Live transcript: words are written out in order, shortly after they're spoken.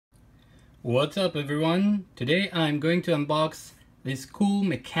What's up everyone? Today I'm going to unbox this cool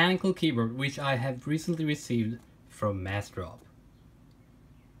mechanical keyboard which I have recently received from Massdrop.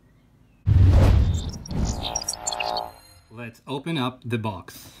 Let's open up the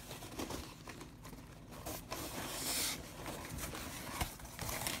box.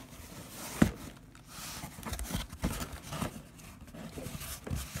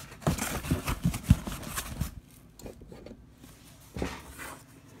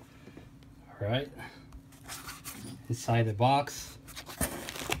 Alright, inside the box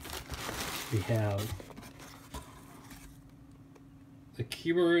we have the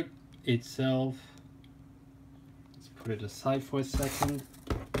keyboard itself. Let's put it aside for a second.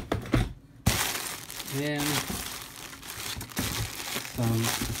 Then some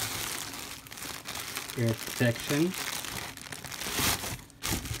air protection.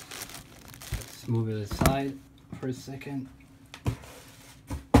 Let's move it aside for a second.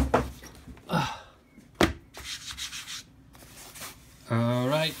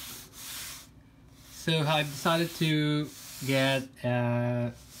 Alright, so I decided to get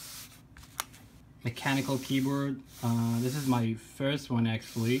a mechanical keyboard. This is my first one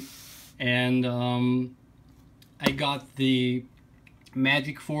actually, and I got the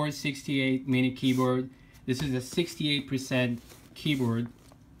Magicforce 68 mini keyboard. This is a 68% keyboard,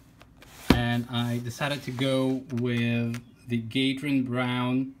 and I decided to go with the Gatron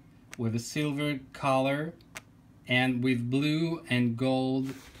brown with a silver color and with blue and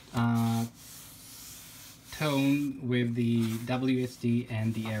gold tone with the WSD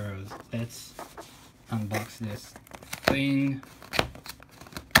and the arrows. Let's unbox this thing.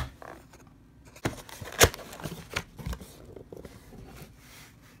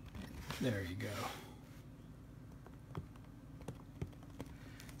 There you go.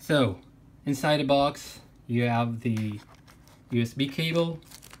 So inside the box you have the USB cable,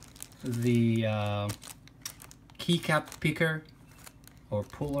 the keycap picker or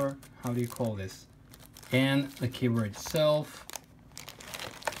puller, how do you call this, and the keyboard itself.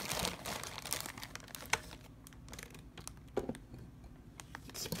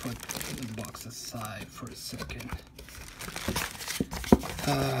 Let's put the box aside for a second.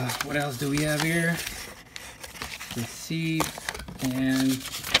 What else do we have here? Receipt and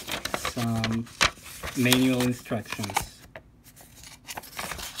some manual instructions.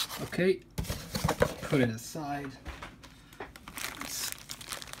 Okay, put it aside. Let's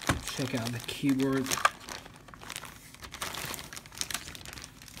check out the keyboard.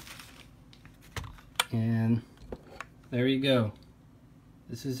 And there you go.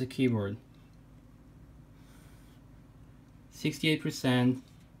 This is the keyboard. 68%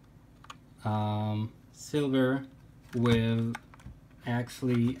 silver with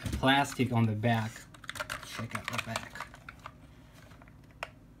actually a plastic on the back. Check out the back.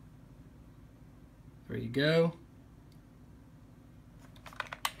 There you go.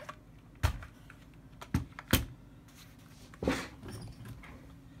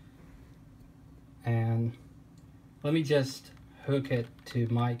 And let me just hook it to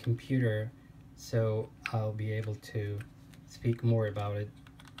my computer so I'll be able to speak more about it.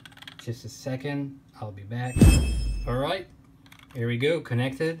 Just a second, I'll be back. Alright, here we go,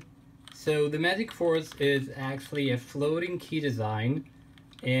 connected. So the Magicforce is actually a floating key design,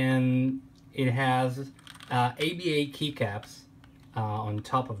 and it has ABA keycaps on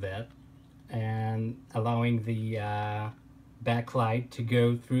top of that, and allowing the backlight to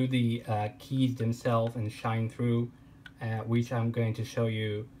go through the keys themselves and shine through, which I'm going to show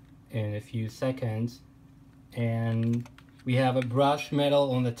you in a few seconds. And we have a brush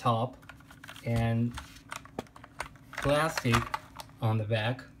metal on the top and plastic on the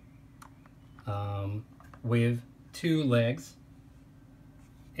back, with 2 legs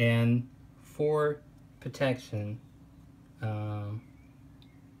and 4 protection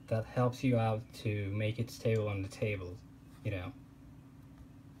that helps you out to make it stable on the table, you know.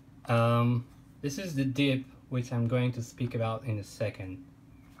 This is the dip, which I'm going to speak about in a second.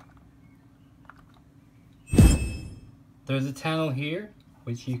 There's a tunnel here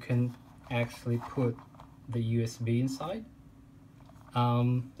which you can actually put the USB inside.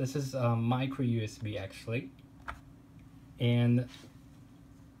 This is a micro USB actually, and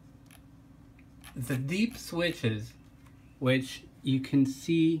the deep switches, which you can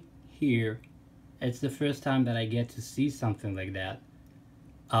see here, it's the first time that I get to see something like that,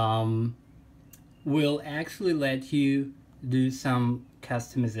 will actually let you do some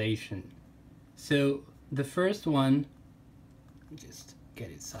customization. So the first one, just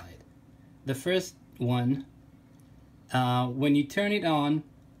get inside. The first one, when you turn it on,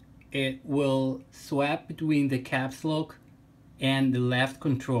 it will swap between the caps lock and the left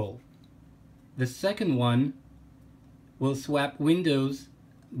control. the second one will swap Windows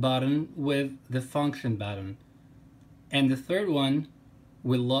button with the function button, and the third one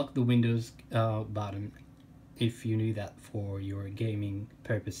will lock the Windows button if you need that for your gaming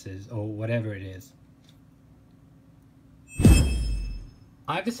purposes or whatever it is.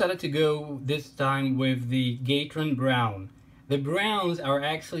 I've decided to go this time with the Gatron Brown. The browns are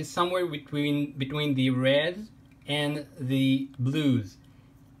actually somewhere between the reds and the blues.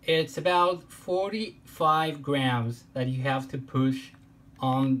 It's about 45 grams that you have to push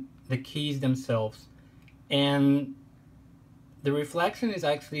on the keys themselves, and the reflection is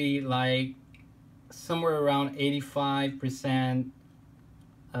actually like somewhere around 85%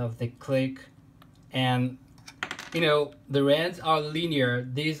 of the click. And you know, the reds are linear,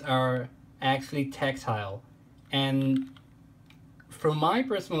 these are actually tactile, and from my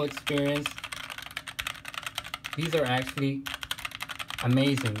personal experience, these are actually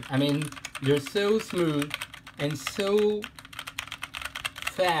amazing. I mean, they're so smooth and so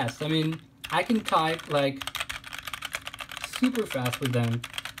fast. I mean, I can type like super fast with them,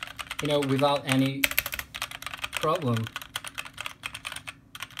 you know, without any problem.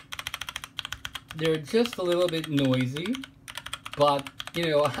 They're just a little bit noisy, but you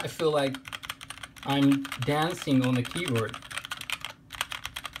know, I feel like I'm dancing on the keyboard.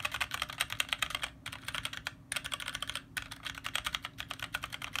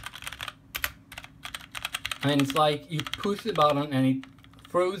 I mean, it's like you push the button and it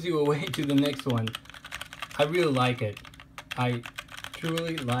throws you away to the next one. I really like it. I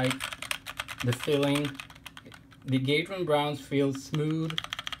truly like the feeling. The Gatron Browns feel smooth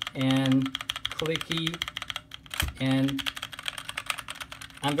and clicky, and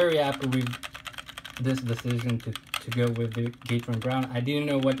I'm very happy with this decision to go with the Gatron Brown. I didn't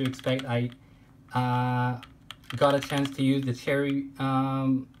know what to expect. I got a chance to use the Cherry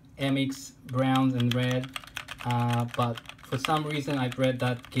MX Browns and Red, but for some reason I've read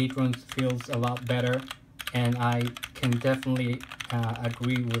that Gatron feels a lot better, and I can definitely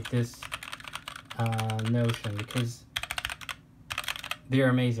agree with this notion because they're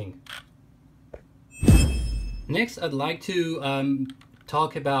amazing. Next, I'd like to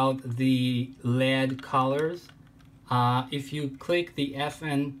talk about the LED colors. If you click the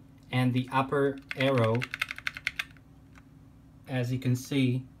FN and the upper arrow, as you can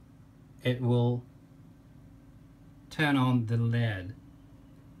see, it will turn on the LED.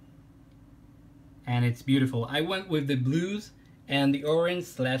 And it's beautiful. I went with the blues and the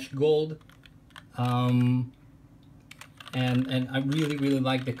orange / gold. And I really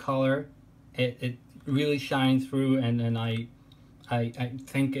like the color. It really shines through, and I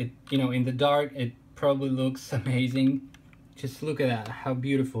think it, you know, in the dark it probably looks amazing. Just look at that, how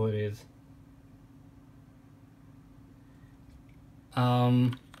beautiful it is.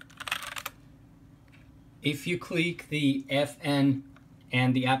 If you click the FN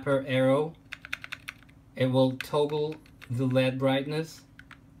and the upper arrow, it will toggle the LED brightness.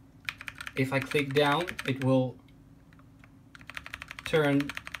 If I click down, it will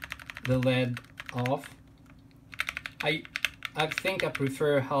turn the LED off. I think I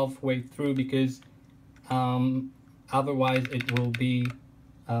prefer halfway through because otherwise it will be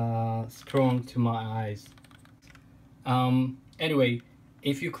strong to my eyes. Anyway,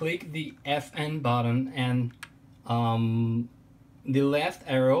 if you click the FN button and the left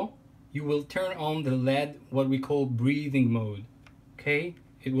arrow, you will turn on the LED, what we call breathing mode. Okay,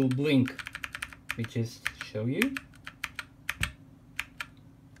 it will blink. Let me just show you.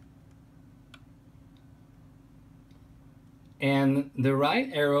 And the right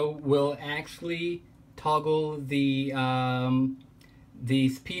arrow will actually toggle the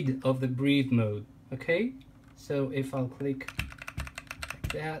speed of the breathe mode. Okay, so if I'll click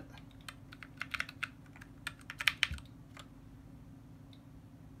like that,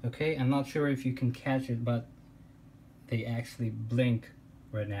 okay, I'm not sure if you can catch it, but they actually blink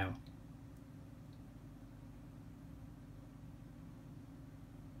right now.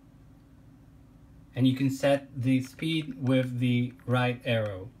 And you can set the speed with the right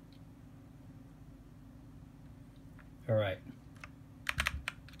arrow. All right.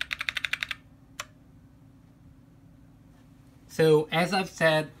 So as I've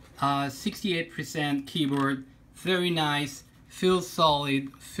said, 68% keyboard, very nice, feels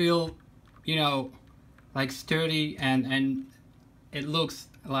solid, feel, you know, like sturdy, and it looks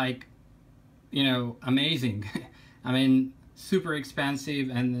like, you know, amazing. I mean, super expensive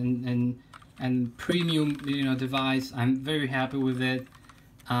and premium, you know, device. I'm very happy with it.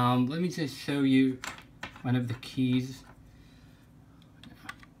 Let me just show you one of the keys.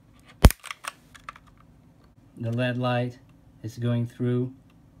 The LED light is going through.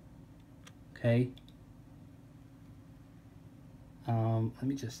 Okay. Let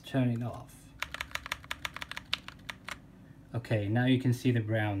me just turn it off. Okay, now you can see the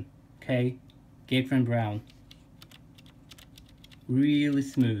brown. Okay, Gatron brown. Really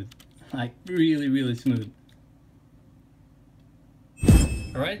smooth, like really smooth.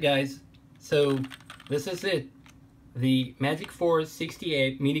 Alright guys, so this is it. The Magicforce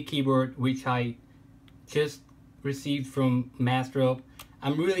 68 mini keyboard, which I just received from Mastro.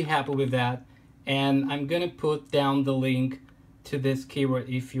 I'm really happy with that, and I'm gonna put down the link to this keyboard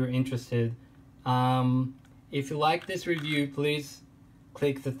if you're interested. If you like this review, please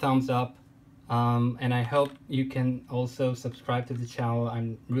click the thumbs up, and I hope you can also subscribe to the channel.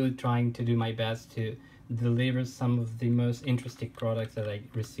 I'm really trying to do my best to deliver some of the most interesting products that I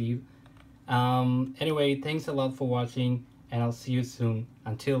receive. Anyway, thanks a lot for watching, and I'll see you soon.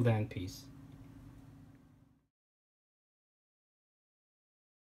 Until then, peace.